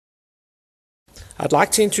I'd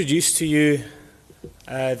like to introduce to you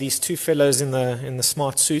these two fellows in the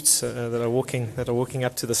smart suits that are walking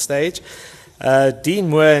up to the stage.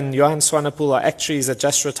 Deane and Johann Swanepoel are actuaries at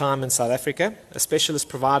Just Retirement South Africa, a specialist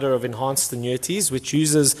provider of enhanced annuities which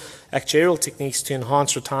uses actuarial techniques to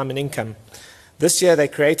enhance retirement income. This year they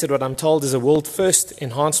created what I'm told is a world first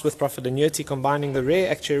enhanced with-profit annuity combining the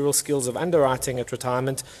rare actuarial skills of underwriting at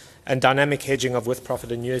retirement and dynamic hedging of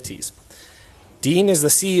with-profit annuities. Deane is the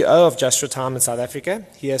CEO of Just Retirement South Africa.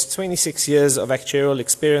 He has 26 years of actuarial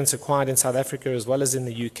experience acquired in South Africa as well as in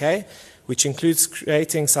the UK, which includes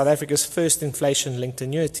creating South Africa's first inflation-linked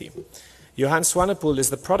annuity. Johann Swanepoel is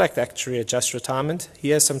the product actuary at Just Retirement. He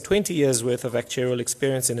has some 20 years' worth of actuarial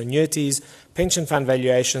experience in annuities, pension fund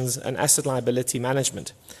valuations, and asset liability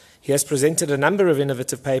management. He has presented a number of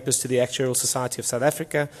innovative papers to the Actuarial Society of South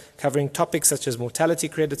Africa, covering topics such as mortality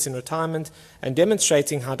credits in retirement and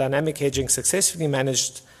demonstrating how dynamic hedging successfully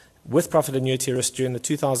managed with-profit annuity risk during the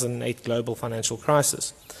 2008 global financial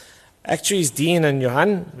crisis. Actuaries Deane and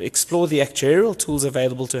Johann explore the actuarial tools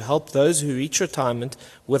available to help those who reach retirement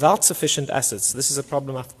without sufficient assets. This is a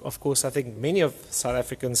problem, of course, I think many of South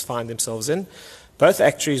Africans find themselves in. Both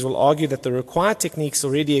actuaries will argue that the required techniques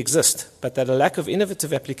already exist, but that a lack of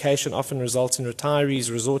innovative application often results in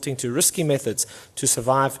retirees resorting to risky methods to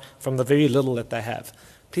survive from the very little that they have.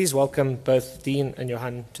 Please welcome both Deane and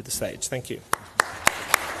Johann to the stage. Thank you.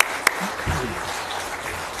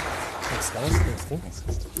 Thanks, guys. Thanks, Deane.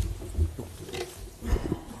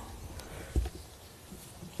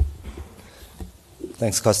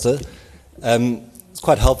 Thanks, Costa. It's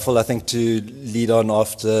quite helpful, I think, to lead on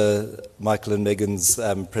after Michael and Megan's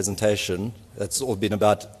presentation. It's all been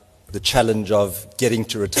about the challenge of getting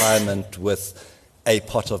to retirement with a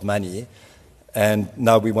pot of money. And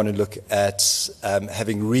now we want to look at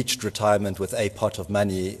having reached retirement with a pot of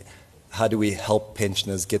money, how do we help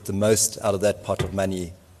pensioners get the most out of that pot of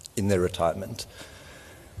money in their retirement?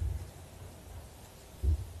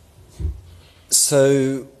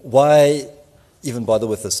 So why even bother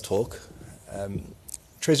with this talk?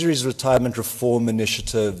 Treasury's retirement reform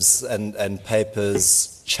initiatives and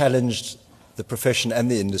papers challenged the profession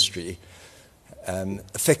and the industry.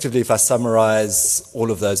 Effectively, if I summarize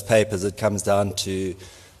all of those papers, it comes down to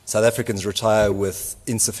South Africans retire with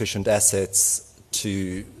insufficient assets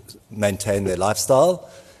to maintain their lifestyle,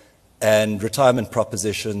 and retirement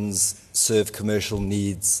propositions serve commercial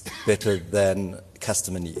needs better than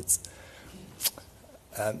customer needs.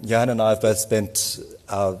 Johann and I have both spent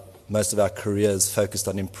most of our careers focused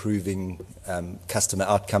on improving customer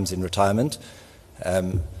outcomes in retirement.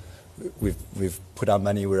 We've put our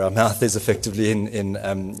money where our mouth is effectively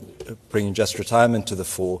in bringing Just Retirement to the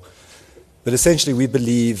fore. But essentially we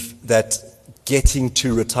believe that getting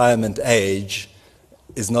to retirement age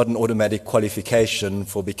is not an automatic qualification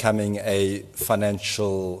for becoming a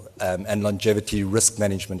financial and longevity risk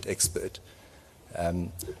management expert.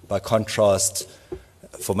 By contrast,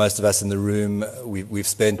 for most of us in the room, we've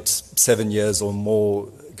spent 7 years or more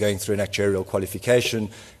going through an actuarial qualification,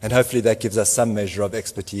 and hopefully that gives us some measure of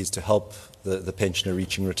expertise to help the pensioner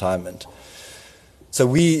reaching retirement. So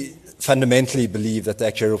we fundamentally believe that the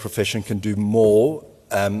actuarial profession can do more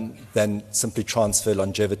than simply transfer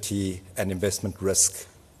longevity and investment risk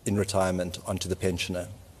in retirement onto the pensioner.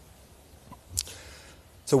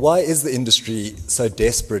 So why is the industry so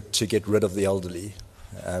desperate to get rid of the elderly?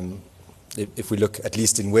 If we look, at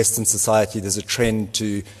least in Western society, there's a trend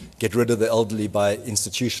to get rid of the elderly by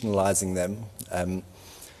institutionalizing them. And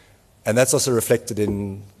that's also reflected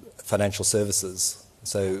in financial services.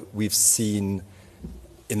 So we've seen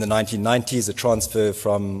in the 1990s a transfer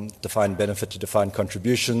from defined benefit to defined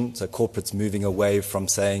contribution, so corporates moving away from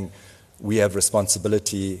saying we have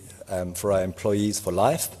responsibility for our employees for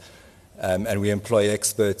life, and we employ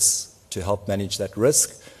experts to help manage that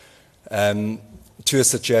risk, to a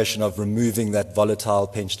situation of removing that volatile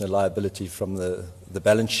pensioner liability from the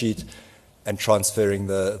balance sheet and transferring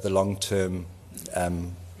the long-term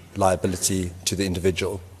liability to the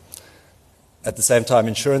individual. At the same time,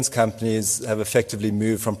 insurance companies have effectively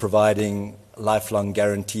moved from providing lifelong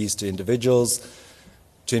guarantees to individuals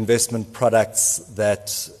to investment products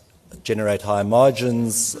that generate high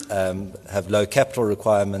margins, have low capital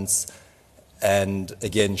requirements, and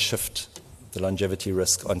again shift the longevity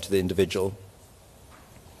risk onto the individual.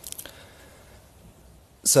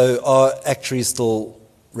 So are actuaries still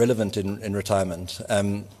relevant in retirement?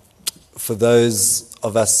 For those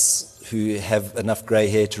of us who have enough grey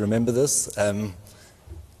hair to remember this,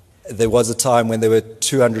 there was a time when there were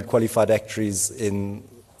 200 qualified actuaries in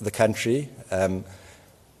the country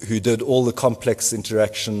who did all the complex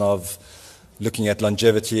interaction of looking at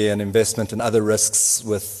longevity and investment and other risks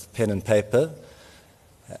with pen and paper.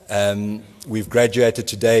 We've graduated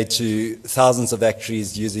today to thousands of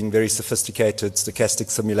actuaries using very sophisticated stochastic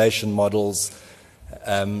simulation models,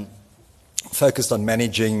 focused on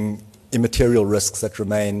managing immaterial risks that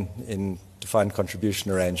remain in defined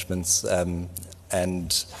contribution arrangements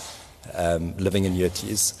and living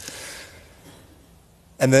annuities.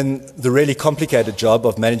 And then the really complicated job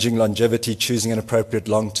of managing longevity, choosing an appropriate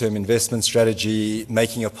long-term investment strategy,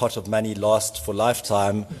 making a pot of money last for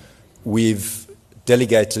lifetime, we've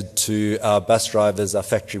delegated to our bus drivers, our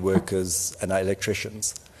factory workers, and our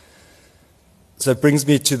electricians. So it brings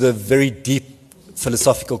me to the very deep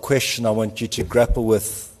philosophical question I want you to grapple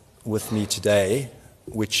with me today,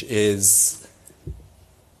 which is,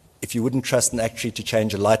 if you wouldn't trust an actuary to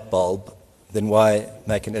change a light bulb, then why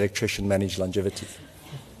make an electrician manage longevity?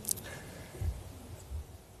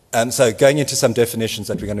 So going into some definitions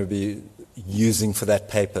that we're going to be using for that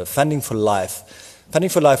paper. Funding for life. Funding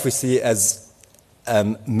for life we see as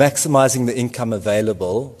maximizing the income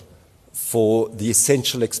available for the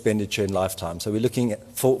essential expenditure in lifetime. So we're looking at,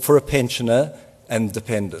 for a pensioner and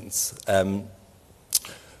dependents.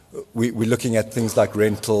 We're looking at things like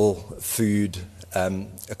rental, food,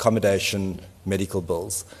 accommodation, medical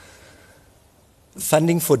bills.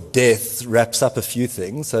 Funding for death wraps up a few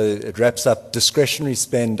things. So it wraps up discretionary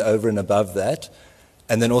spend over and above that,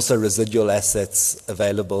 and then also residual assets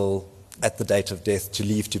available at the date of death to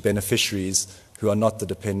leave to beneficiaries who are not the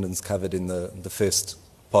dependents covered in the first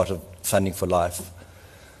part of funding for life.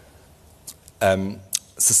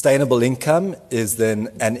 Sustainable income is then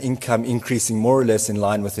an income increasing more or less in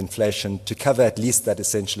line with inflation to cover at least that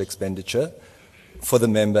essential expenditure for the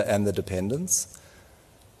member and the dependents.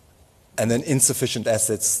 And then insufficient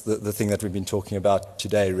assets, the thing that we've been talking about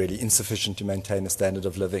today, really, insufficient to maintain a standard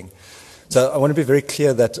of living. So I want to be very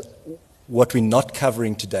clear that what we're not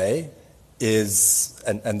covering today is,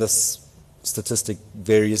 and this statistic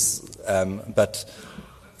varies, but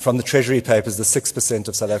from the Treasury papers, the 6%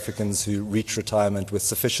 of South Africans who reach retirement with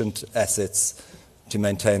sufficient assets to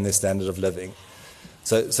maintain their standard of living.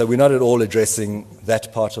 So we're not at all addressing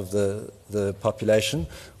that part of the population.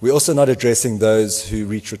 We're also not addressing those who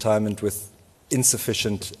reach retirement with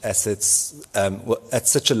insufficient assets at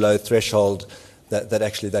such a low threshold that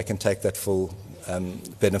actually they can take that full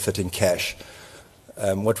benefit in cash.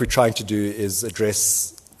 What we're trying to do is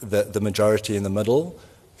address the majority in the middle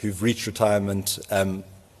who've reached retirement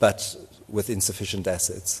but with insufficient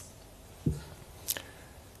assets.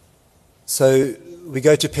 So we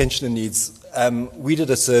go to pensioner needs. We did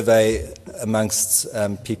a survey amongst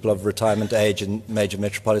people of retirement age in major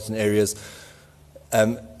metropolitan areas.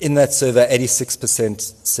 In that survey,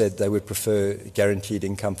 86% said they would prefer guaranteed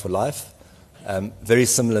income for life. Very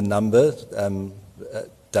similar number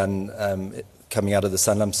done coming out of the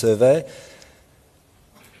Sanlam survey.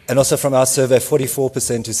 And also from our survey,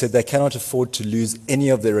 44% who said they cannot afford to lose any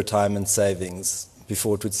of their retirement savings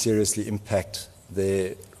before it would seriously impact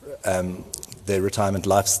their retirement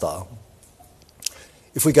lifestyle.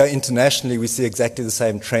 If we go internationally, we see exactly the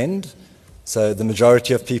same trend. So the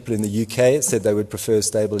majority of people in the UK said they would prefer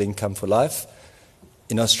stable income for life.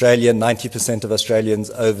 In Australia, 90% of Australians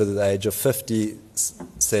over the age of 50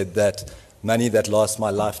 said that money that lasts my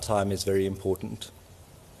lifetime is very important.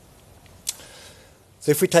 So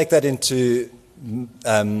if we take that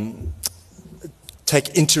take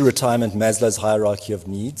into retirement Maslow's hierarchy of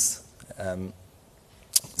needs.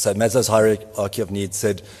 So Maslow's hierarchy of needs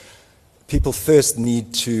said people first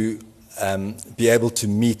need to be able to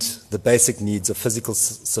meet the basic needs of physical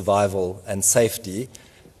survival and safety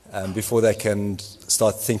before they can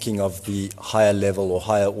start thinking of the higher level or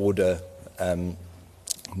higher order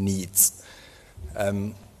needs.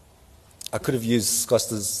 I could have used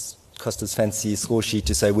Costa's fancy score sheet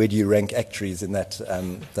to say, where do you rank actuaries in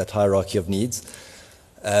that hierarchy of needs?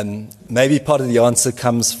 Maybe part of the answer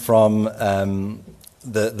comes from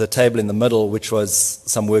the table in the middle, which was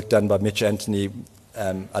some work done by Mitch Anthony.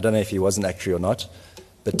 I don't know if he was an actuary or not,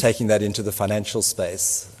 but taking that into the financial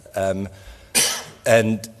space.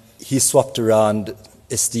 And he swapped around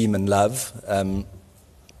esteem and love.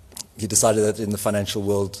 He decided that in the financial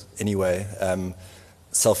world anyway,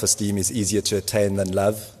 self-esteem is easier to attain than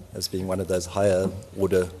love, as being one of those higher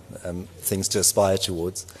order things to aspire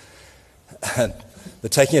towards.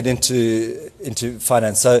 But taking it into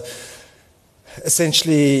finance. So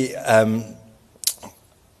essentially,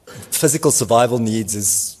 physical survival needs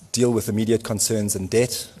is deal with immediate concerns and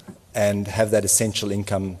debt and have that essential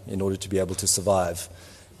income in order to be able to survive.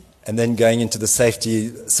 And then going into the safety,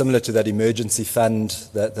 similar to that emergency fund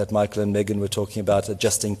that Michael and Megan were talking about, a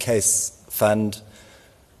just-in-case fund,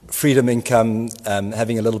 freedom income,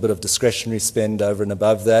 having a little bit of discretionary spend over and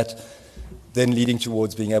above that, then leading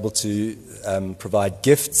towards being able to provide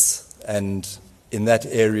gifts, and in that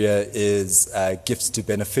area is gifts to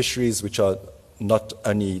beneficiaries, which are not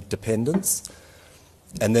only dependents,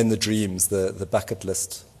 and then the dreams, the bucket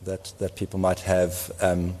list that people might have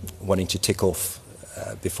wanting to tick off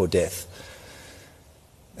before death.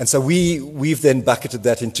 And so we've then bucketed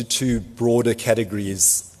that into two broader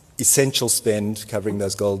categories: essential spend, covering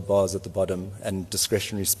those gold bars at the bottom, and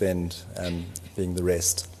discretionary spend being the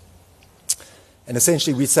rest. And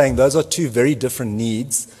essentially we're saying those are two very different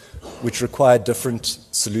needs which require different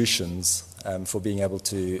solutions for being able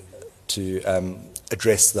to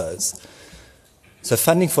address those. So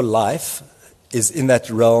funding for life is in that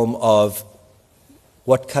realm of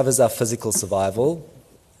what covers our physical survival,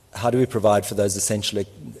 how do we provide for those essential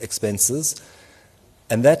expenses,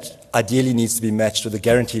 and that ideally needs to be matched with a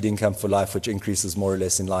guaranteed income for life which increases more or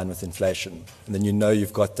less in line with inflation. And then you know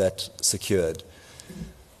you've got that secured.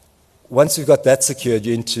 Once you've got that secured,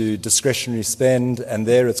 you're into discretionary spend, and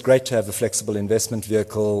there it's great to have a flexible investment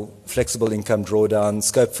vehicle, flexible income drawdown,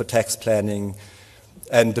 scope for tax planning,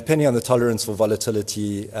 and depending on the tolerance for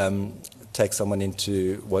volatility, take someone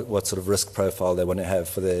into what sort of risk profile they want to have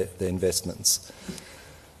for their investments.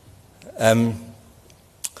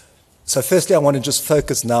 So firstly, I want to just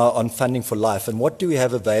focus now on funding for life, and what do we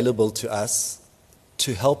have available to us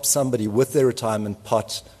to help somebody with their retirement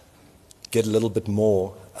pot get a little bit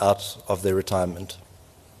more out of their retirement.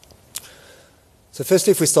 So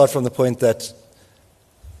firstly, if we start from the point that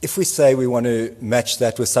if we say we want to match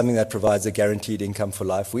that with something that provides a guaranteed income for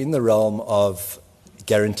life, we're in the realm of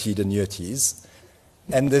guaranteed annuities.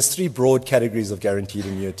 And there's three broad categories of guaranteed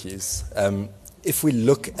annuities. If we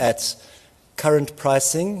look at current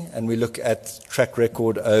pricing and we look at track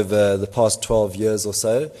record over the past 12 years or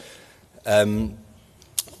so,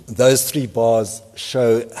 those three bars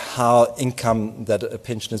show how income that a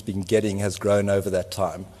pensioner's been getting has grown over that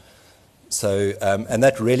time. So, and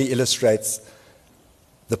that really illustrates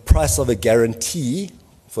the price of a guarantee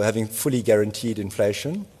for having fully guaranteed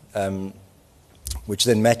inflation, which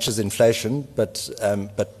then matches inflation but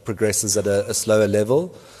progresses at a slower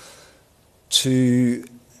level, to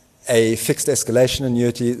a fixed escalation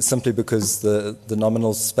annuity simply because the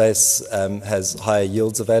nominal space has higher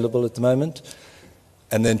yields available at the moment,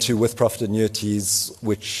 and then to with-profit annuities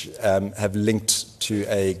which have linked to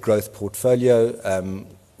a growth portfolio,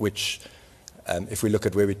 which, if we look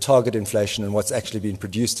at where we target inflation and what's actually been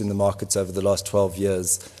produced in the markets over the last 12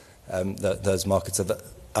 years, those markets have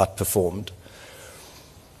outperformed.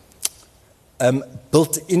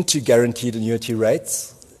 Built into guaranteed annuity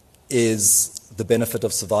rates is the benefit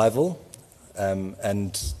of survival,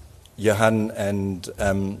 and Johann and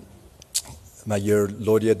Major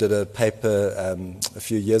Laudia did a paper a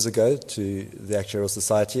few years ago to the Actuarial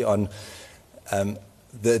Society on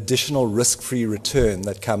the additional risk-free return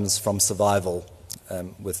that comes from survival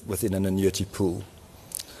within an annuity pool.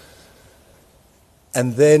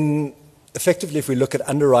 And then, effectively, if we look at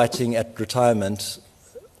underwriting at retirement,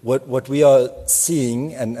 what we are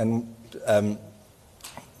seeing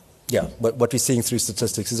what we're seeing through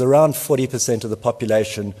statistics is around 40% of the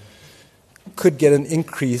population could get an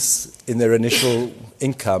increase in their initial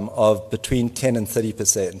income of between 10 and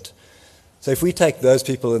 30%. So if we take those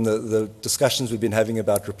people in the discussions we've been having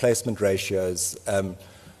about replacement ratios,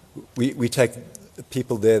 we take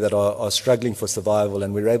people there that are struggling for survival,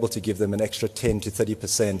 and we're able to give them an extra 10 to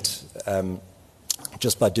 30%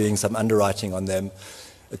 just by doing some underwriting on them.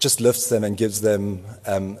 It just lifts them and gives them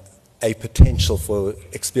a potential for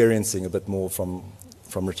experiencing a bit more from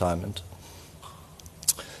retirement.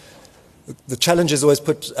 The challenge is always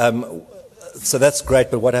put, so that's great,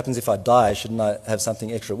 but what happens if I die? Shouldn't I have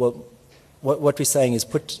something extra? Well, what we're saying is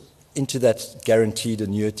put into that guaranteed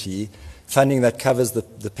annuity funding that covers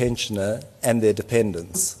the pensioner and their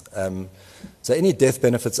dependents. So any death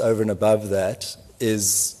benefits over and above that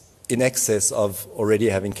is in excess of already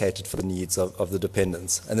having catered for the needs of the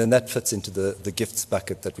dependents. And then that fits into the gifts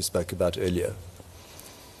bucket that we spoke about earlier.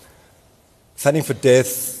 Funding for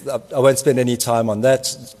death, I won't spend any time on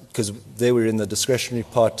that because there we're in the discretionary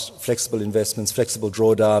part, flexible investments, flexible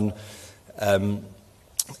drawdown,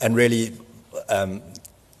 and really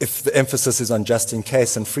if the emphasis is on just in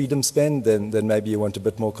case and freedom spend, then maybe you want a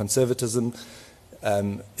bit more conservatism.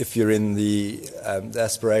 If you're in the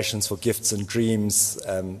aspirations for gifts and dreams,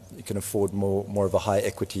 you can afford more of a high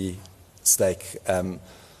equity stake to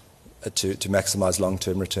maximize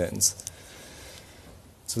long-term returns.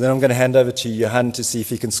 So then I'm going to hand over to Johann to see if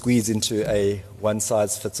he can squeeze into a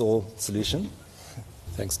one-size-fits-all solution.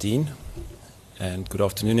 Thanks, Deane, and good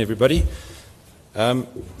afternoon, everybody.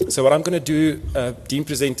 So what I'm going to do, Deane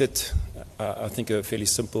presented I think, a fairly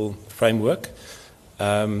simple framework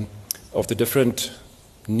of the different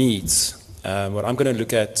needs. What I'm going to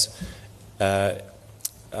look at, the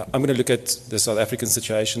South African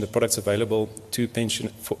situation, the products available to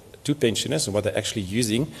pensioners, and what they're actually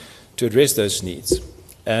using to address those needs.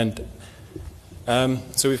 And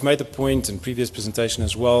so we've made the point in previous presentation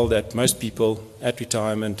as well that most people at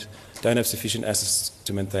retirement don't have sufficient assets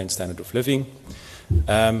to maintain standard of living.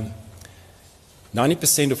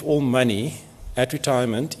 90% of all money at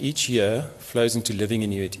retirement each year flows into living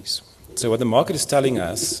annuities. So what the market is telling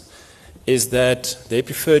us is that their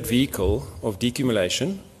preferred vehicle of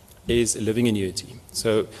decumulation is a living annuity.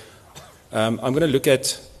 So I'm going to look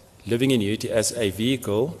at living annuity as a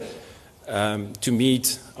vehicle to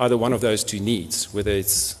meet either one of those two needs, whether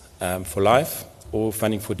it's for life or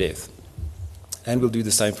funding for death. And we'll do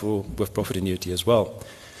the same with profit annuity as well.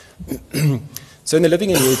 So in the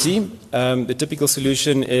living annuity, the typical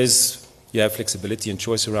solution is you have flexibility and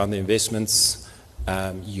choice around the investments.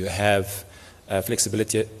 You have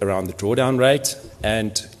flexibility around the drawdown rate.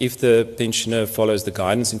 And if the pensioner follows the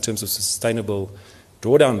guidance in terms of sustainable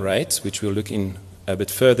drawdown rates, which we'll look in a bit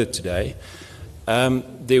further today,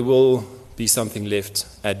 there will be something left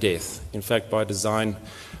at death. In fact, by design,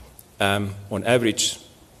 on average,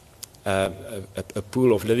 a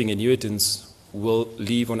pool of living annuitants will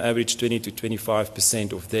leave on average 20 to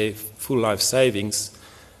 25% of their full life savings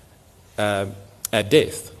at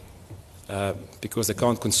death because they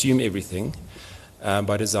can't consume everything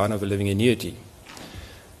by design of a living annuity.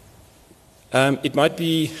 It might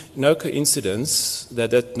be no coincidence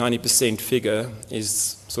that that 90% figure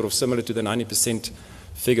is sort of similar to the 90%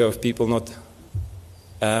 figure of people not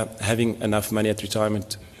having enough money at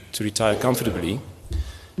retirement to retire comfortably.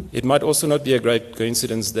 It might also not be a great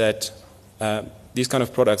coincidence that these kind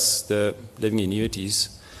of products, the living annuities,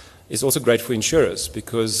 is also great for insurers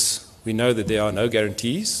because we know that there are no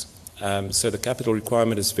guarantees, so the capital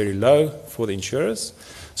requirement is very low for the insurers.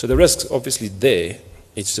 So the risk's obviously there.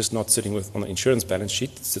 It's just not sitting on the insurance balance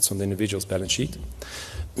sheet. It sits on the individual's balance sheet,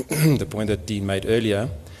 the point that Deane made earlier,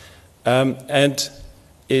 and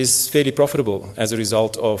is fairly profitable as a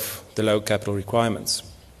result of the low capital requirements.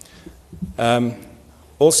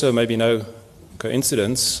 Also, maybe no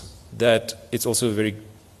coincidence that it's also very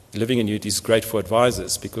living annuities great for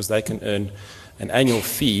advisors because they can earn an annual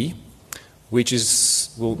fee, which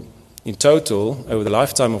will in total over the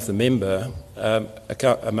lifetime of the member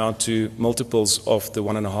amount to multiples of the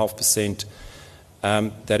 1.5%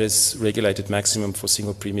 that is regulated maximum for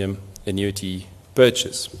single premium annuity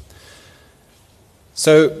purchase.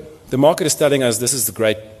 So the market is telling us this is the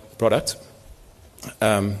great product.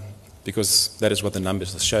 Because that is what the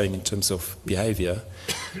numbers are showing in terms of behavior.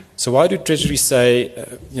 So why do Treasury say,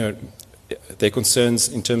 their concerns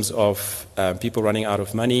in terms of people running out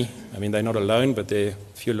of money? I mean, they're not alone, but there are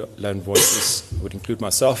few lone voices. I would include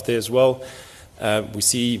myself there as well. We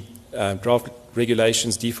see draft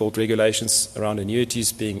regulations, default regulations around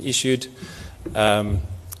annuities being issued.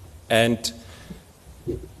 And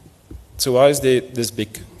so why is there this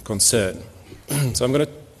big concern? So I'm going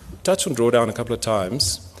to touch on drawdown a couple of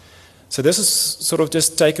times. So this is sort of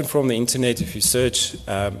just taken from the internet. If you search,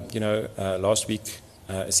 last week,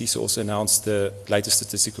 ASISA also announced the latest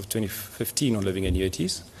statistic of 2015 on living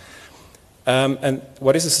annuities. And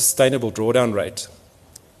what is a sustainable drawdown rate?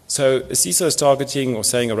 So ASISA is targeting or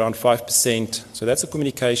saying around 5%. So that's a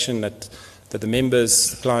communication that the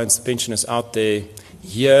members, the clients, the pensioners out there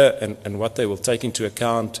hear and what they will take into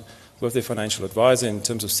account with their financial advisor in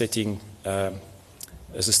terms of setting a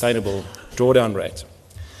sustainable drawdown rate.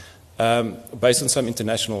 Based on some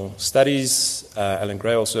international studies, Alan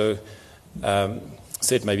Gray also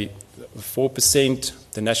said maybe 4%.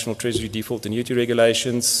 The National Treasury Default Annuity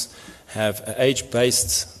Regulations have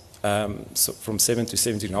age-based from 7 to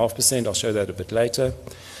 17.5%. I'll show that a bit later.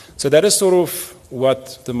 So that is sort of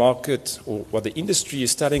what the market or what the industry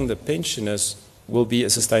is telling the pensioners will be a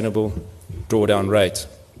sustainable drawdown rate.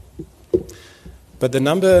 But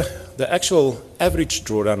the actual average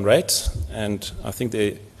drawdown rate, and I think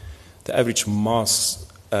the average masks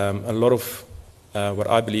a lot of what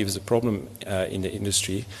I believe is a problem in the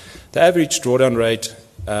industry. The average drawdown rate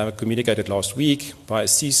communicated last week by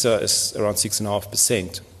ASISA is around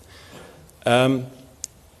 6.5%.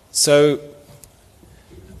 So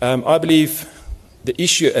I believe the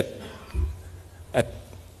issue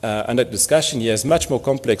under discussion here is much more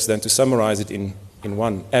complex than to summarize it in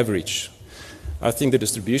one average. I think the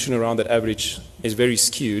distribution around that average is very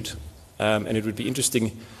skewed, and it would be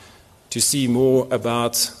interesting to see more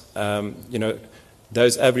about,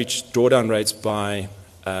 those average drawdown rates by,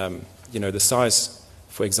 the size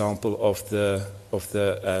for example, of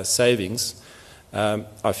the savings,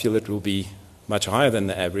 I feel it will be much higher than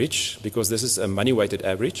the average, because this is a money-weighted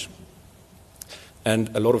average.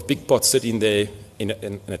 And a lot of big pots sit in there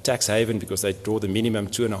in a tax haven because they draw the minimum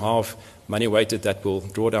 2.5 money-weighted that will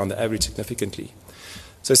draw down the average significantly.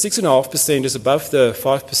 So 6.5% is above the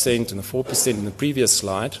 5% and the 4% in the previous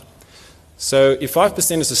slide. So if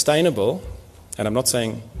 5% is sustainable, and I'm not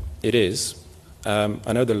saying it is,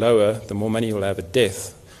 I know the lower, the more money you'll have at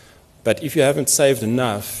death. But if you haven't saved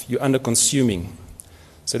enough, you're under-consuming.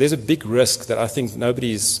 So there's a big risk that I think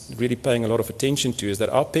nobody is really paying a lot of attention to, is that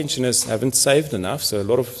our pensioners haven't saved enough. So a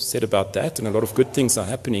lot of said about that, and a lot of good things are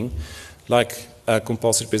happening, like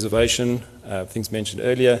compulsory preservation, things mentioned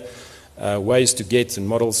earlier, ways to get and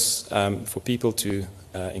models for people to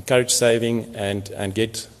encourage saving and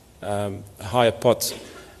get a higher pot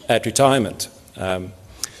at retirement. But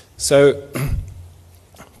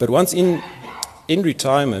once in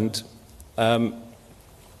retirement,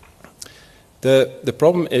 the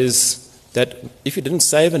problem is that if you didn't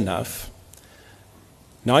save enough,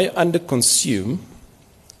 now you under-consume,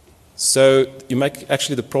 so you make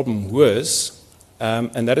actually the problem worse,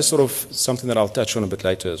 and that is sort of something that I'll touch on a bit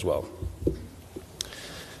later as well.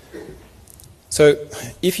 So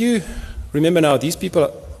if you remember now, these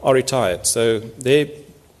people are retired, so their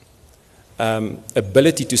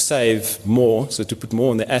ability to save more, so to put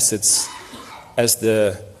more on the assets as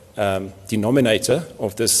the denominator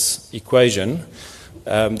of this equation,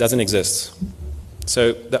 doesn't exist.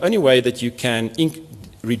 So the only way that you can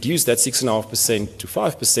reduce that 6.5% to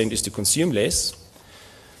 5% is to consume less,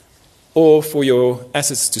 or for your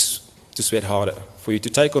assets to sweat harder, for you to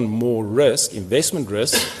take on more risk, investment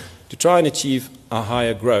risk, to try and achieve a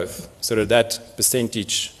higher growth, so that that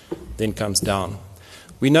percentage then comes down.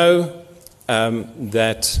 We know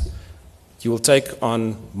that you will take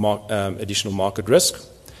on additional market risk,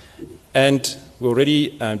 and we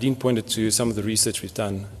already, Deane pointed to some of the research we've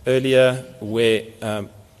done earlier, where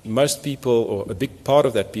most people, or a big part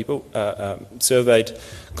of that people surveyed,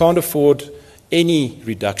 can't afford any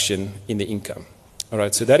reduction in the income. All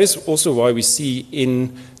right, so that is also why we see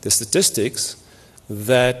in the statistics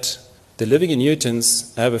that the living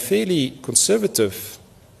annuitants have a fairly conservative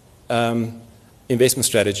investment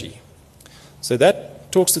strategy. So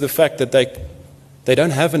that talks to the fact that they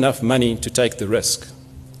don't have enough money to take the risk,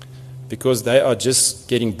 because they are just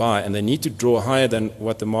getting by and they need to draw higher than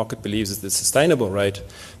what the market believes is the sustainable rate.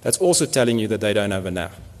 That's also telling you that they don't have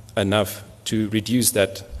enough to reduce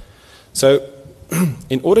that. So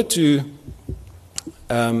in order to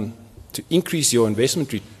increase your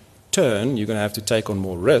investment return, you're going to have to take on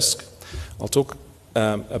more risk. I'll talk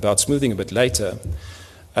about smoothing a bit later.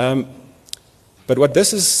 But what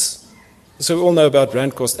this is, so we all know about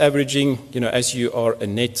rand cost averaging. You know, as you are a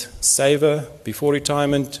net saver before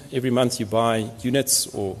retirement, every month you buy units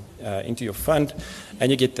or into your fund, and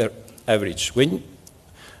you get the average.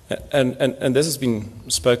 And this has been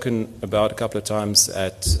spoken about a couple of times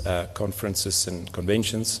at conferences and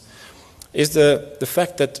conventions, is the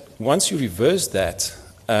fact that once you reverse that,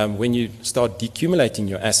 when you start decumulating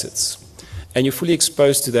your assets, and you're fully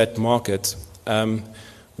exposed to that market, what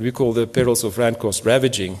we call the perils of rand cost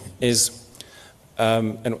ravaging is,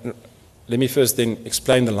 and let me first then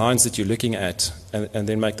explain the lines that you're looking at, and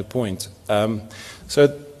then make the point. So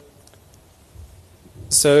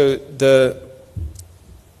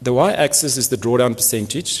the y-axis is the drawdown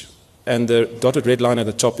percentage, and the dotted red line at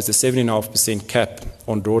the top is the 7.5% cap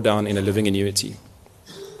on drawdown in a living annuity.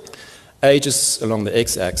 Age is along the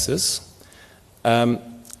x-axis.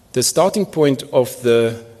 The starting point of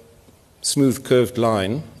the smooth curved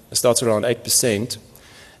line starts around 8%,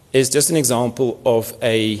 is just an example of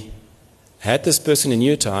had this person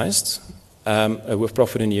annuitized, a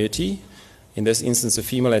with-profit annuity, in this instance a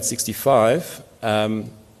female at 65,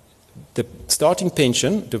 the starting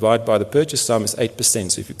pension divided by the purchase sum is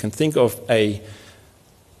 8%. So if you can think of an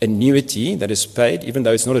annuity that is paid, even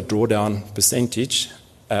though it's not a drawdown percentage,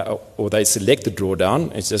 or they select the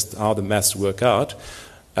drawdown, it's just how the maths work out.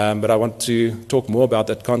 But I want to talk more about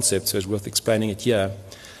that concept, so it's worth explaining it here.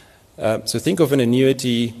 So think of an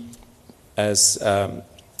annuity as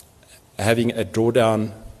having a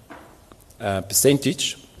drawdown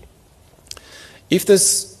percentage. If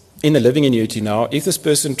this, in a living annuity now, if this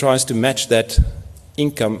person tries to match that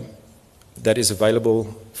income that is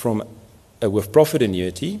available from a with-profit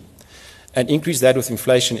annuity and increase that with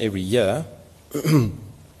inflation every year,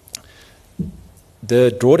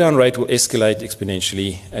 the drawdown rate will escalate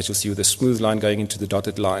exponentially, as you'll see with the smooth line going into the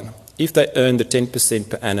dotted line. If they earn the 10%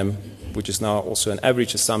 per annum, which is now also an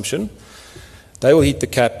average assumption, They will hit the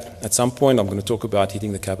cap at some point. I'm going to talk about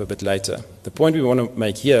hitting the cap a bit later. The point we want to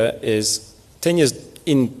make here is 10 years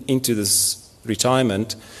into this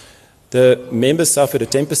retirement, the members suffered a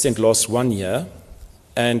 10% loss 1 year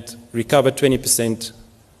and recovered 20%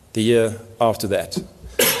 the year after that.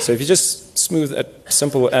 So if you just smooth a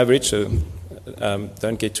simple average, so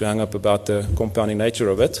don't get too hung up about the compounding nature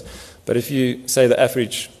of it, but if you say the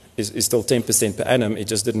average is still 10% per annum, it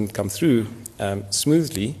just didn't come through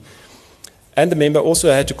smoothly. And the member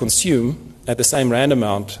also had to consume at the same rand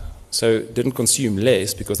amount, so didn't consume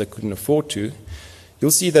less because they couldn't afford to.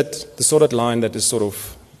 You'll see that the solid line that is sort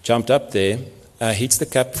of jumped up there hits the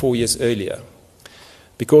cap 4 years earlier.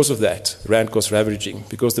 Because of that, rand cost averaging,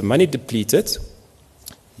 because the money depleted,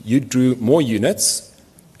 you drew more units,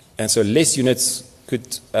 and so less units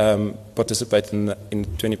could participate in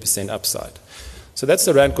 20% upside. So that's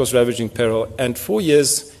the rand cost averaging peril, and 4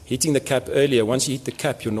 years hitting the cap earlier, once you hit the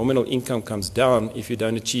cap, your nominal income comes down if you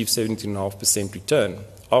don't achieve 17.5% return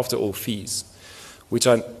after all fees, which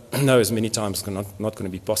I know is many times not going to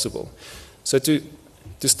be possible. So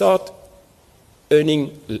to start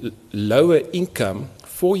earning lower income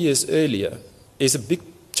 4 years earlier is a big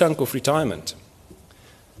chunk of retirement.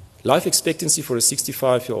 Life expectancy for a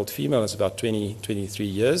 65-year-old female is about 23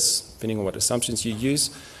 years, depending on what assumptions you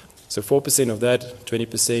use. So 4% of that,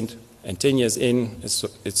 20%, and 10 years in,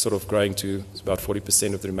 it's sort of growing to about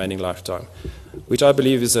 40% of the remaining lifetime, which I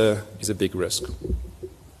believe is a big risk.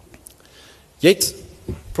 Yet,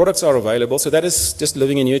 products are available. So that is just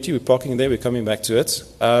living annuity. We're parking there. We're coming back to it.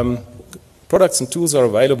 Products and tools are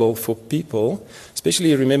available for people,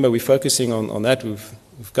 especially, remember, we're focusing on that.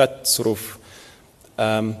 We've got sort of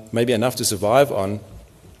maybe enough to survive on,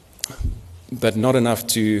 but not enough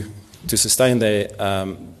to sustain their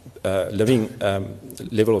living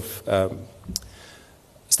level of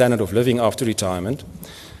standard of living after retirement.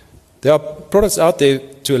 There are products out there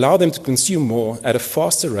to allow them to consume more at a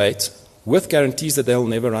faster rate with guarantees that they'll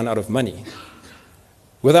never run out of money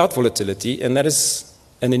without volatility, and that is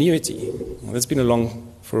an annuity. That's been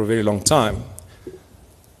along for a very long time.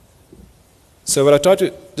 So what I tried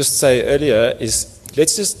to just say earlier is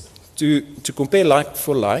let's just to compare like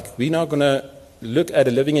for like, we're now going to look at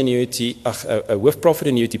a living annuity, a with-profit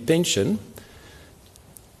annuity pension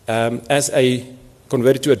as a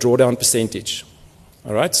converted to a drawdown percentage.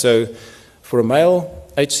 All right, so for a male,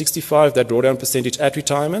 age 65, that drawdown percentage at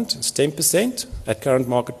retirement is 10% at current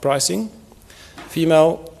market pricing.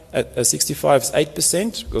 Female at 65 is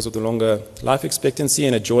 8% because of the longer life expectancy,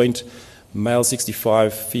 and a joint male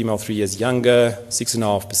 65, female 3 years younger,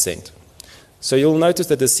 6.5%. So you'll notice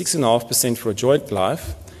that the 6.5% for a joint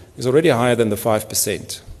life is already higher than the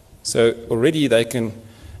 5%. So already they can,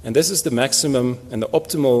 and this is the maximum and the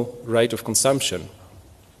optimal rate of consumption.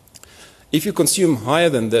 If you consume higher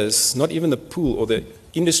than this, not even the pool or the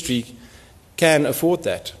industry can afford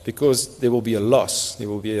that because there will be a loss. There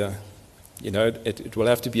will be a, it will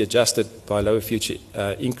have to be adjusted by lower future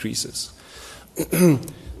increases.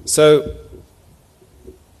 So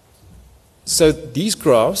these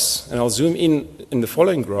graphs, and I'll zoom in the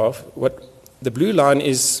following graph, what the blue line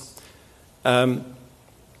is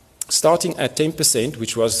starting at 10%,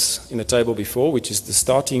 which was in the table before, which is the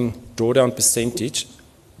starting drawdown percentage.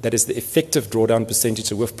 That is the effective drawdown percentage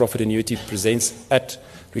a with-profit annuity presents at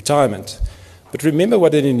retirement. But remember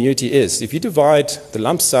what an annuity is. If you divide the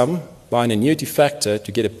lump sum by an annuity factor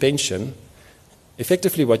to get a pension,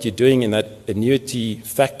 effectively what you're doing in that annuity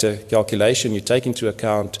factor calculation, you take into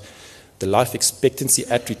account the life expectancy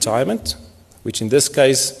at retirement, which in this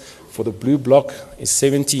case for the blue block is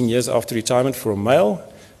 17 years after retirement for a male,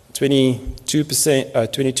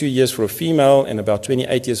 22 years for a female, and about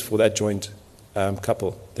 28 years for that joint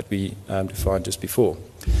couple that we defined just before.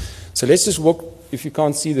 So let's just walk, if you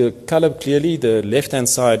can't see the color clearly, the left-hand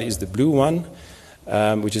side is the blue one,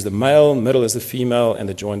 which is the male, middle is the female, and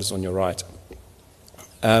the joint is on your right.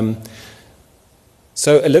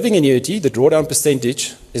 So a living annuity, the drawdown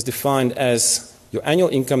percentage, is defined as your annual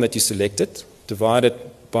income that you selected, divided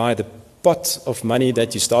by the pot of money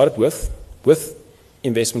that you started with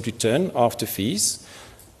investment return after fees,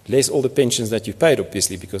 less all the pensions that you paid,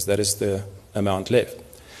 obviously, because that is the amount left.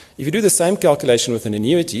 If you do the same calculation with an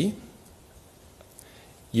annuity,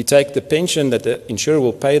 you take the pension that the insurer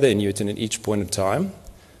will pay the annuitant at each point in time,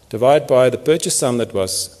 divide by the purchase sum that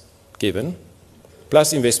was given,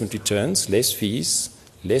 plus investment returns, less fees,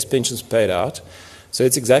 less pensions paid out. So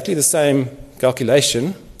it's exactly the same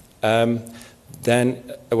calculation than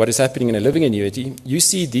what is happening in a living annuity. You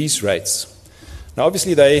see these rates. Now,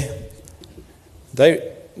 obviously, they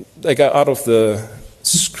go out of the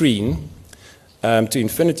screen to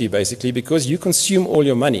infinity, basically, because you consume all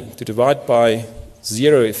your money. To divide by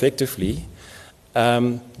zero effectively,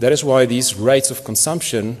 that is why these rates of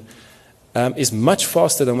consumption is much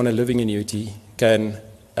faster than what a living annuity can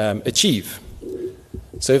achieve.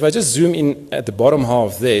 So if I just zoom in at the bottom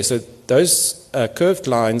half there, so those curved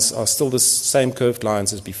lines are still the same curved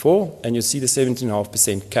lines as before, and you see the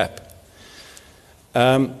 17.5% cap.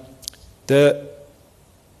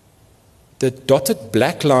 The dotted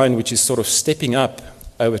black line, which is sort of stepping up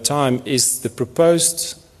over time, is the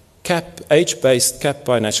proposed cap, age-based cap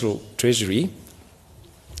by National Treasury.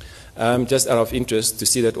 Just out of interest to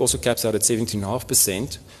see that also caps out at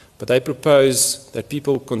 17.5%, but they propose that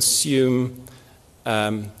people consume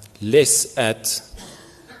less at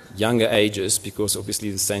younger ages because obviously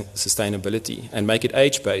the sustainability, and make it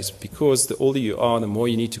age-based because the older you are, the more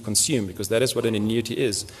you need to consume, because that is what an annuity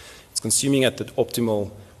is. It's consuming at the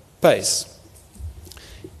optimal pace.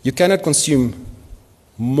 You cannot consume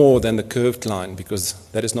more than the curved line because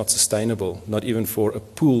that is not sustainable, not even for a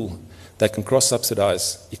pool that can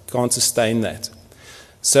cross-subsidize. It can't sustain that.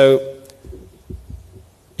 So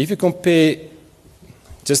if you compare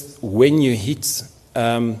just when you hit,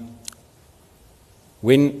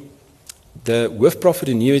 when the with-profit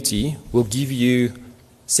annuity will give you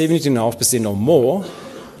 17.5% or more,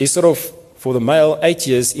 is sort of, for the male, 8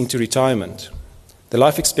 years into retirement. The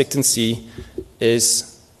life expectancy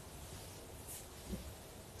is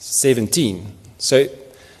 17. So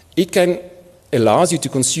it allows you to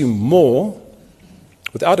consume more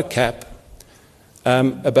without a cap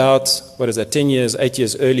about, 10 years, 8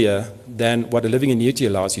 years earlier than what a living annuity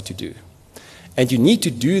allows you to do. And you need to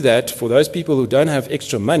do that for those people who don't have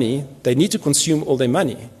extra money. They need to consume all their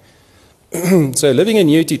money. So a living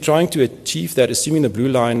annuity, trying to achieve that, assuming the blue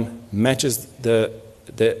line matches the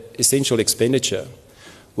essential expenditure,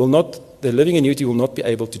 the living annuity will not be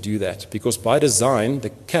able to do that, because by design,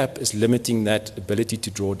 the cap is limiting that ability to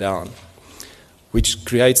draw down, which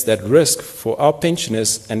creates that risk for our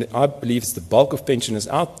pensioners, and I believe it's the bulk of pensioners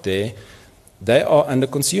out there. They are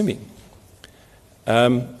under-consuming.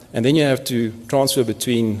 And then you have to transfer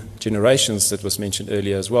between generations, that was mentioned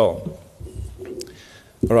earlier as well.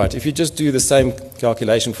 All right, if you just do the same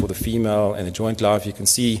calculation for the female and the joint life, you can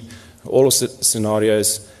see all of the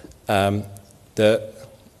scenarios.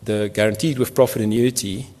 The guaranteed with profit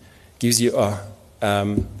annuity gives you a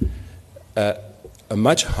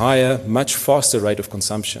much higher, much faster rate of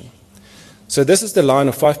consumption. So this is the line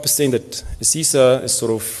of 5% that CISA is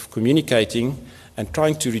sort of communicating and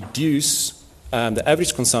trying to reduce the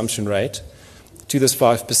average consumption rate to this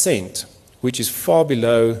 5%, which is far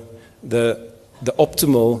below the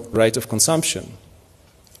optimal rate of consumption.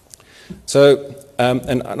 So,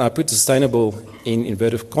 and I put sustainable in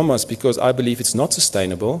inverted commas because I believe it's not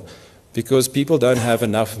sustainable, because people don't have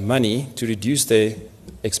enough money to reduce their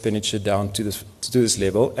expenditure down to this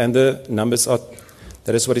level, and the numbers are,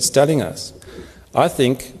 that is what it's telling us. I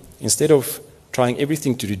think instead of trying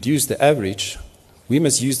everything to reduce the average, we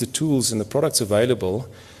must use the tools and the products available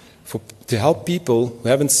to help people who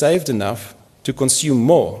haven't saved enough to consume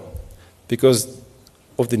more because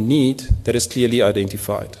of the need that is clearly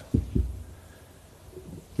identified.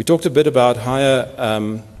 We talked a bit about higher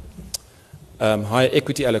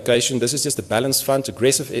equity allocation. This is just a balanced fund,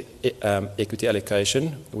 aggressive equity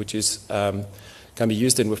allocation, which can be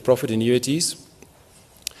used in with profit annuities.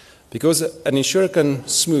 Because an insurer can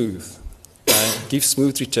give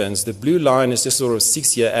smooth returns. The blue line is just sort of a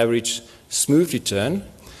 6-year average smooth return.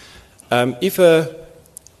 If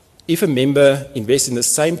a member invests in the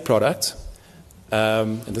same product,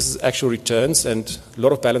 and this is actual returns, and a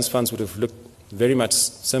lot of balanced funds would have looked very much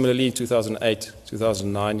similarly in 2008,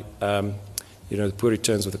 2009, the poor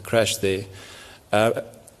returns with the crash there. A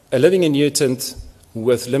living annuitant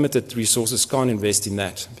with limited resources can't invest in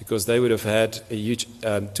that because they would have had a huge,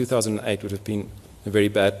 2008 would have been a very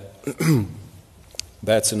bad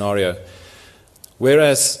scenario.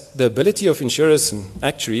 Whereas the ability of insurers and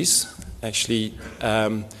actuaries actually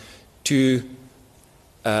to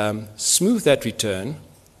smooth that return,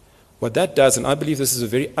 what that does, and I believe this is a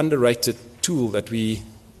very underrated tool that we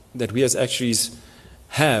as actuaries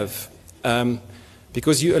have,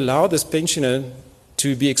 because you allow this pensioner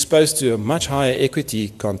to be exposed to a much higher equity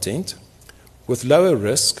content with lower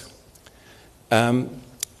risk,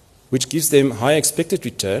 which gives them high expected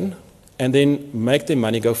return, and then make their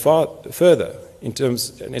money go further in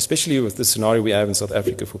terms, and especially with the scenario we have in South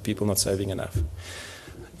Africa for people not saving enough.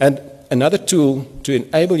 And another tool to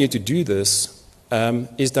enable you to do this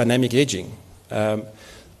is dynamic hedging,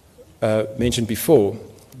 mentioned before.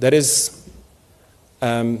 That has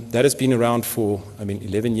been around for,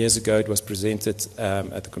 11 years ago it was presented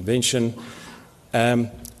at the convention.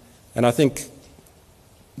 And I think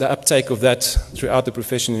the uptake of that throughout the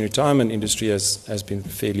profession and retirement industry has been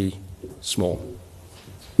fairly small.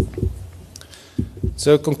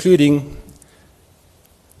 So concluding,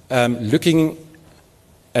 looking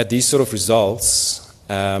at these sort of results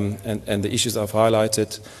and the issues I've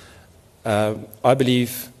highlighted, I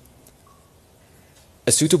believe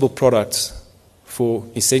a suitable product for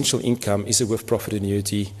essential income is a with-profit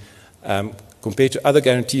annuity. Compared to other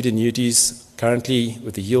guaranteed annuities, currently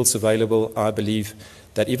with the yields available, I believe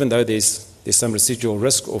that even though there's some residual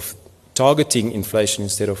risk of targeting inflation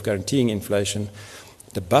instead of guaranteeing inflation,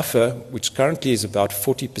 the buffer, which currently is about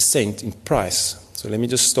 40% in price. So let me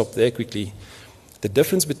just stop there quickly. The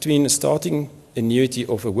difference between a starting annuity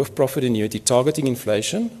of a with-profit annuity targeting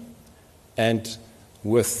inflation and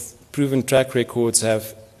with proven track records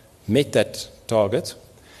have met that target,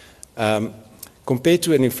 compared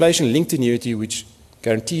to an inflation-linked annuity which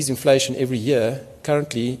guarantees inflation every year,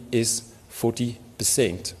 currently is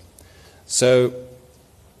 40%. So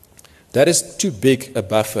that is too big a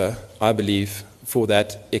buffer, I believe, for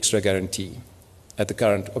that extra guarantee at the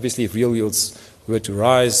current. Obviously, if real yields were to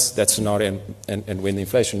rise, that scenario, and when the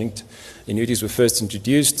inflation-linked annuities were first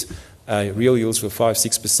introduced, real yields were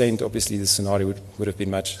 5-6%, obviously the scenario would have been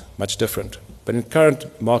much different. But in the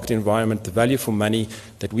current market environment, the value for money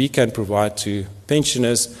that we can provide to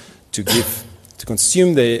pensioners to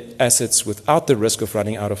consume their assets without the risk of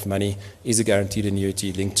running out of money is a guaranteed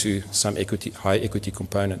annuity linked to some high equity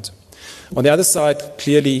component. On the other side,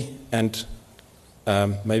 clearly, and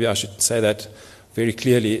maybe I should say that very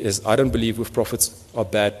clearly, is I don't believe with-profits are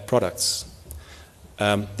bad products.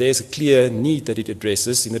 There's a clear need that it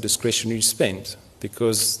addresses in the discretionary spend,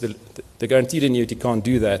 because the guaranteed annuity can't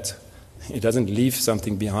do that. It doesn't leave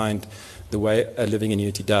something behind the way a living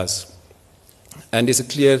annuity does. And there's a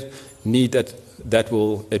clear need that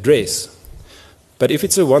will address. But if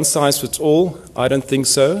it's a one-size-fits-all, I don't think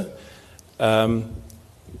so.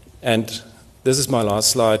 And this is my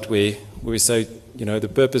last slide where we say,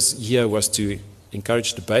 the purpose here was to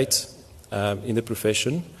encourage debate in the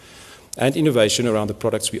profession and innovation around the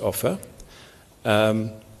products we offer.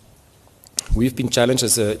 We've been challenged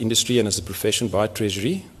as an industry and as a profession by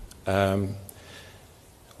Treasury.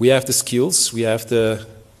 We have the skills, we have the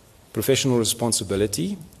professional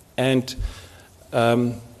responsibility, and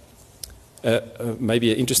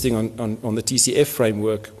maybe interesting on the TCF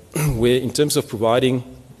framework, where in terms of building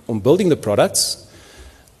the products,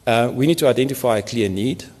 we need to identify a clear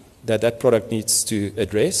need that product needs to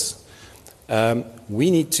address.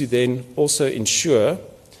 We need to then also ensure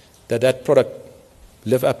that product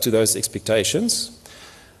live up to those expectations.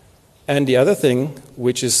 And the other thing,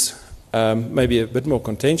 which is maybe a bit more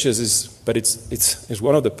contentious, but it's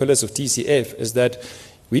one of the pillars of TCF, is that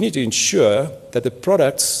we need to ensure that the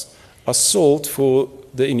products are sold for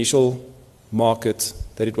the initial market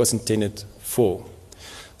that it was intended for.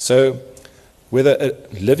 So whether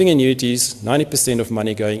living annuities, 90% of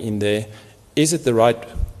money going in there, does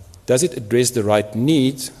it address the right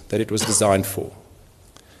need that it was designed for?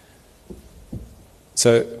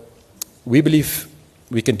 So we believe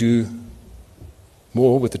we can do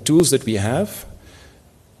more with the tools that we have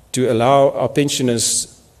to allow our pensioners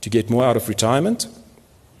to get more out of retirement.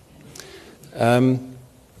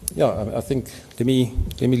 I think let me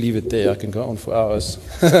leave it there. I can go on for hours.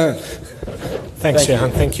 Thanks,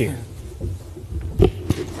 Johann. Thank you.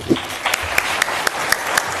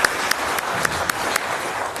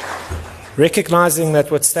 Recognizing that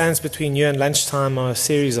what stands between you and lunchtime are a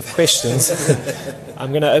series of questions,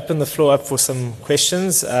 I'm going to open the floor up for some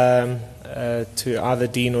questions to either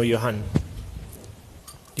Deane or Johann.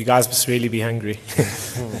 You guys must really be hungry.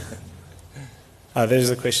 There's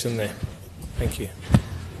a question there. Thank you.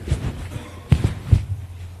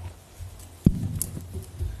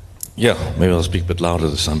 Yeah, maybe I'll speak a bit louder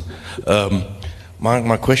this time.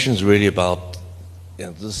 My question is really about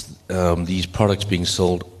these products being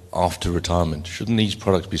sold after retirement. Shouldn't these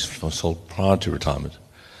products be sold prior to retirement?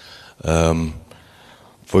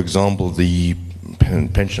 For example, the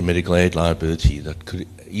pension medical aid liability, that could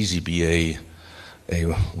easily be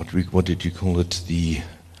what did you call it? The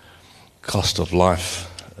cost of life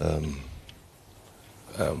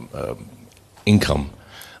income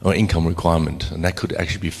or income requirement, and that could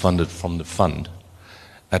actually be funded from the fund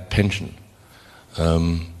at pension.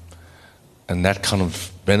 And that kind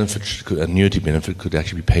of benefit, annuity benefit, could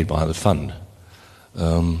actually be paid by the fund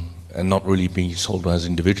and not really be sold as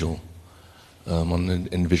individual on an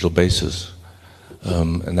individual basis.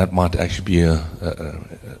 And that might actually be a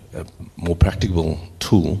more practical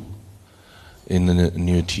tool in an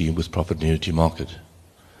annuity with profit annuity market.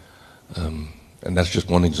 And that's just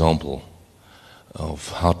one example.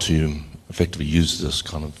 of how to effectively use this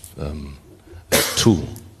kind of tool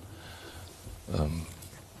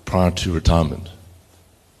prior to retirement.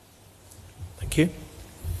 Thank you.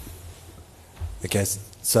 Okay,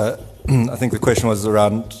 so I think the question was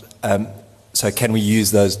around, so can we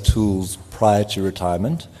use those tools prior to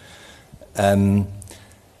retirement? And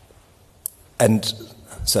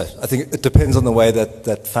so I think it depends on the way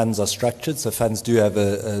that funds are structured. So funds do have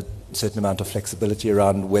a certain amount of flexibility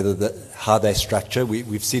around how they structure.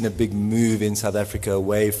 We've seen a big move in South Africa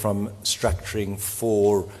away from structuring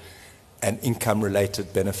for an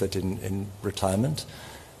income-related benefit in retirement.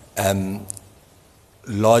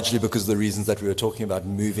 Largely because of the reasons that we were talking about,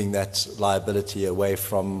 moving that liability away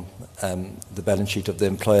from the balance sheet of the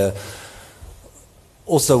employer.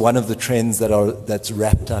 Also, one of the trends that's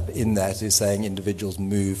wrapped up in that is saying individuals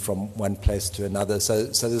move from one place to another. So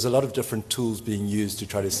there's a lot of different tools being used to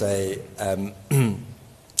try to say,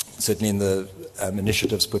 certainly in the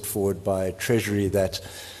initiatives put forward by Treasury, that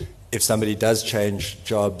if somebody does change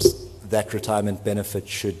jobs, that retirement benefit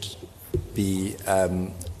should be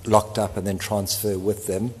locked up and then transfer with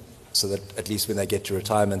them, so that at least when they get to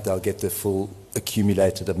retirement, they'll get the full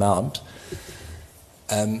accumulated amount.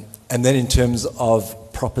 And then in terms of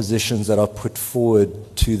propositions that are put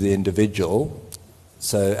forward to the individual,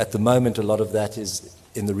 so at the moment a lot of that is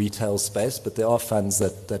in the retail space, but there are funds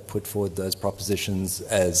that put forward those propositions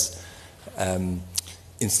as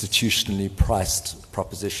institutionally priced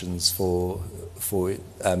propositions for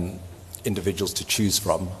individuals to choose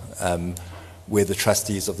from, where the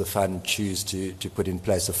trustees of the fund choose to put in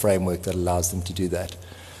place a framework that allows them to do that.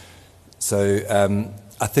 So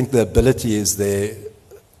I think the ability is there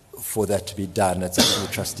for that to be done. It's up to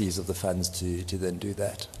the trustees of the funds to then do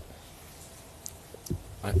that.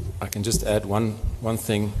 I can just add one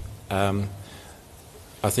thing.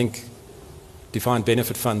 I think defined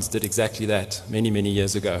benefit funds did exactly that many, many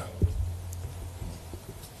years ago.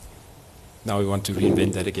 Now we want to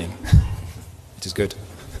reinvent that again, which is good.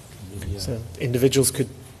 So individuals could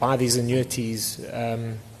buy these annuities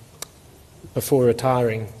before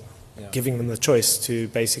retiring, giving them the choice to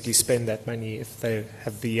basically spend that money if they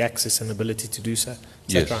have the access and ability to do so.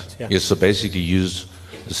 Is that right? Yeah. Yes, so basically use,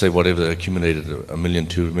 say, whatever they accumulated, $1 million,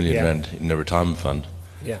 $2 million rand in a retirement fund,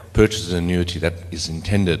 purchase an annuity that is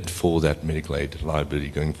intended for that medical aid liability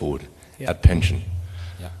going forward at pension.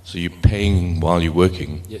 Yeah. So you're paying while you're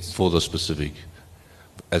working Yes. for the specific,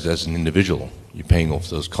 as an individual, you're paying off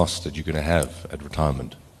those costs that you're going to have at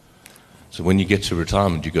retirement. So when you get to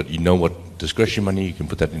retirement, you know what discretionary money, you can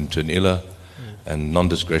put that into an ILA, and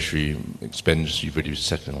non-discretionary expenses you've already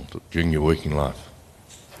settled during your working life.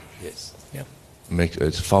 Yes. Yeah.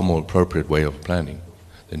 It's a far more appropriate way of planning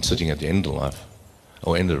than sitting at the end of life,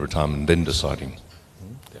 or end of retirement, and then deciding.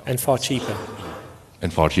 And far cheaper.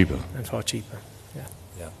 And far cheaper. And far cheaper.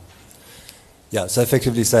 Yeah. Yeah, so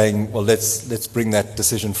effectively saying, well, let's bring that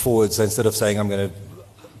decision forward. So instead of saying I'm going to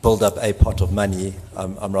build up a pot of money,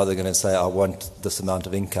 I'm rather going to say I want this amount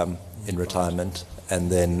of income in retirement, and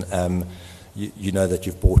then you know that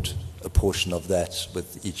you've bought a portion of that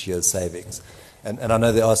with each year's savings. And I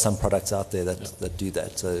know there are some products out there that do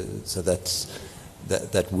that, so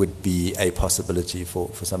that would be a possibility for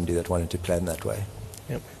somebody that wanted to plan that way.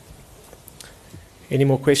 Yep. Any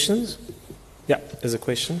more questions? Yeah, there's a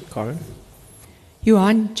question. Karen?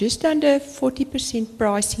 Johann, just under 40%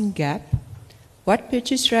 pricing gap, what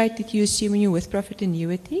purchase rate did you assume in your with-profit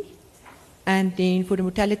annuity? And then for the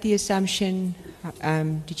mortality assumption,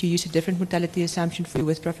 did you use a different mortality assumption for your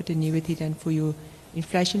with-profit annuity than for your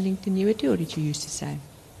inflation-linked annuity, or did you use the same?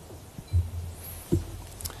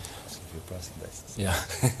 Yeah,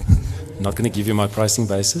 I'm not going to give you my pricing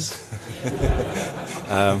basis,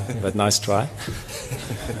 but nice try.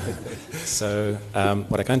 So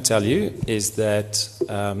what I can tell you is that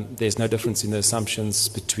there's no difference in the assumptions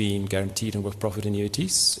between guaranteed and with-profit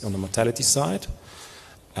annuities on the mortality side.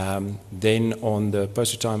 Then on the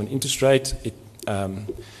post-retirement interest rate,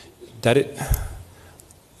 that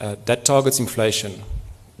targets inflation,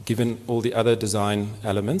 given all the other design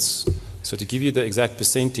elements. So to give you the exact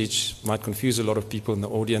percentage might confuse a lot of people in the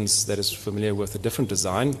audience that is familiar with a different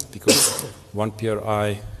design, because one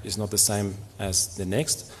PRI is not the same as the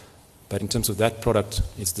next. But in terms of that product,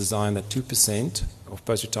 it's designed that 2% of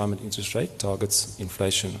post-retirement interest rate targets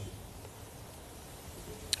inflation.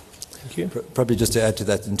 Thank you. Probably just to add to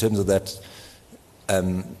that, in terms of that,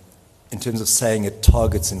 in terms of saying it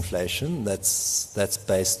targets inflation, that's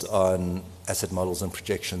based on asset models and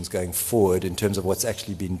projections going forward in terms of what's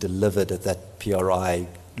actually been delivered at that PRI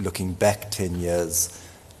looking back 10 years.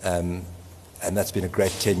 And that's been a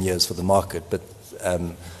great 10 years for the market, but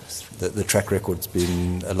the track record's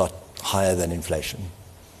been a lot higher than inflation.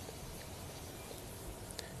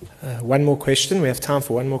 One more question. We have time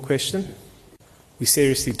for one more question. We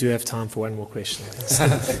seriously do have time for one more question.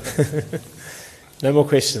 No more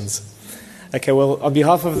questions. Okay, well, on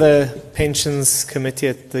behalf of the Pensions Committee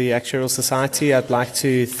at the Actuarial Society, I'd like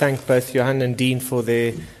to thank both Johann and Deane for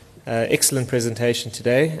their excellent presentation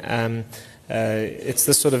today. It's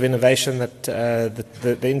this sort of innovation that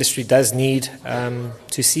the industry does need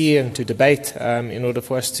to see and to debate in order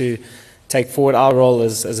for us to take forward our role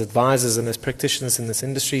as advisors and as practitioners in this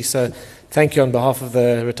industry. So thank you on behalf of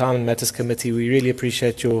the Retirement Matters Committee. We really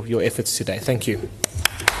appreciate your efforts today. Thank you.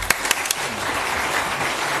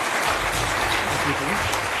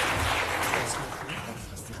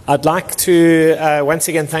 I'd like to once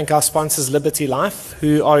again thank our sponsors, Liberty Life,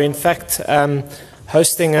 who are in fact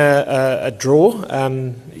hosting a draw.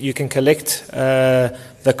 You can collect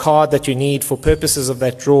the card that you need for purposes of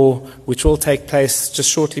that draw, which will take place just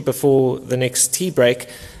shortly before the next tea break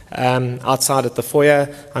outside at the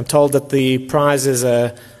foyer. I'm told that the prize is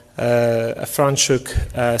a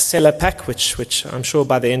Franschhoek seller pack, which I'm sure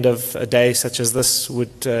by the end of a day such as this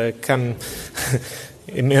would come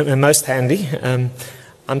most handy.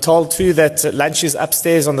 I'm told too that lunch is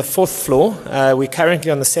upstairs on the 4th floor. We're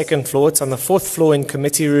currently on the 2nd floor. It's on the 4th floor in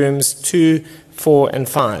committee rooms 2, 4 and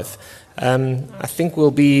 5. I think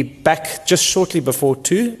we'll be back just shortly before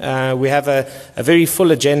 2. We have a very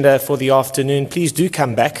full agenda for the afternoon. Please do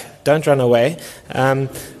come back. Don't run away.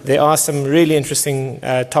 There are some really interesting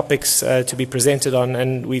topics to be presented on,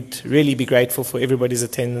 and we'd really be grateful for everybody's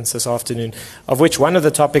attendance this afternoon, of which one of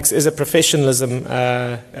the topics is a professionalism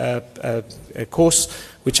course,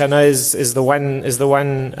 which I know is the one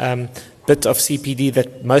bit of CPD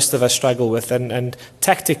that most of us struggle with, and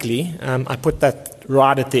tactically I put that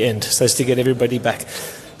right at the end so as to get everybody back.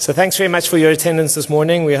 So thanks very much for your attendance this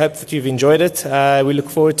morning. We hope that you've enjoyed it. We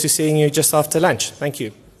look forward to seeing you just after lunch. Thank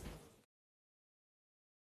you.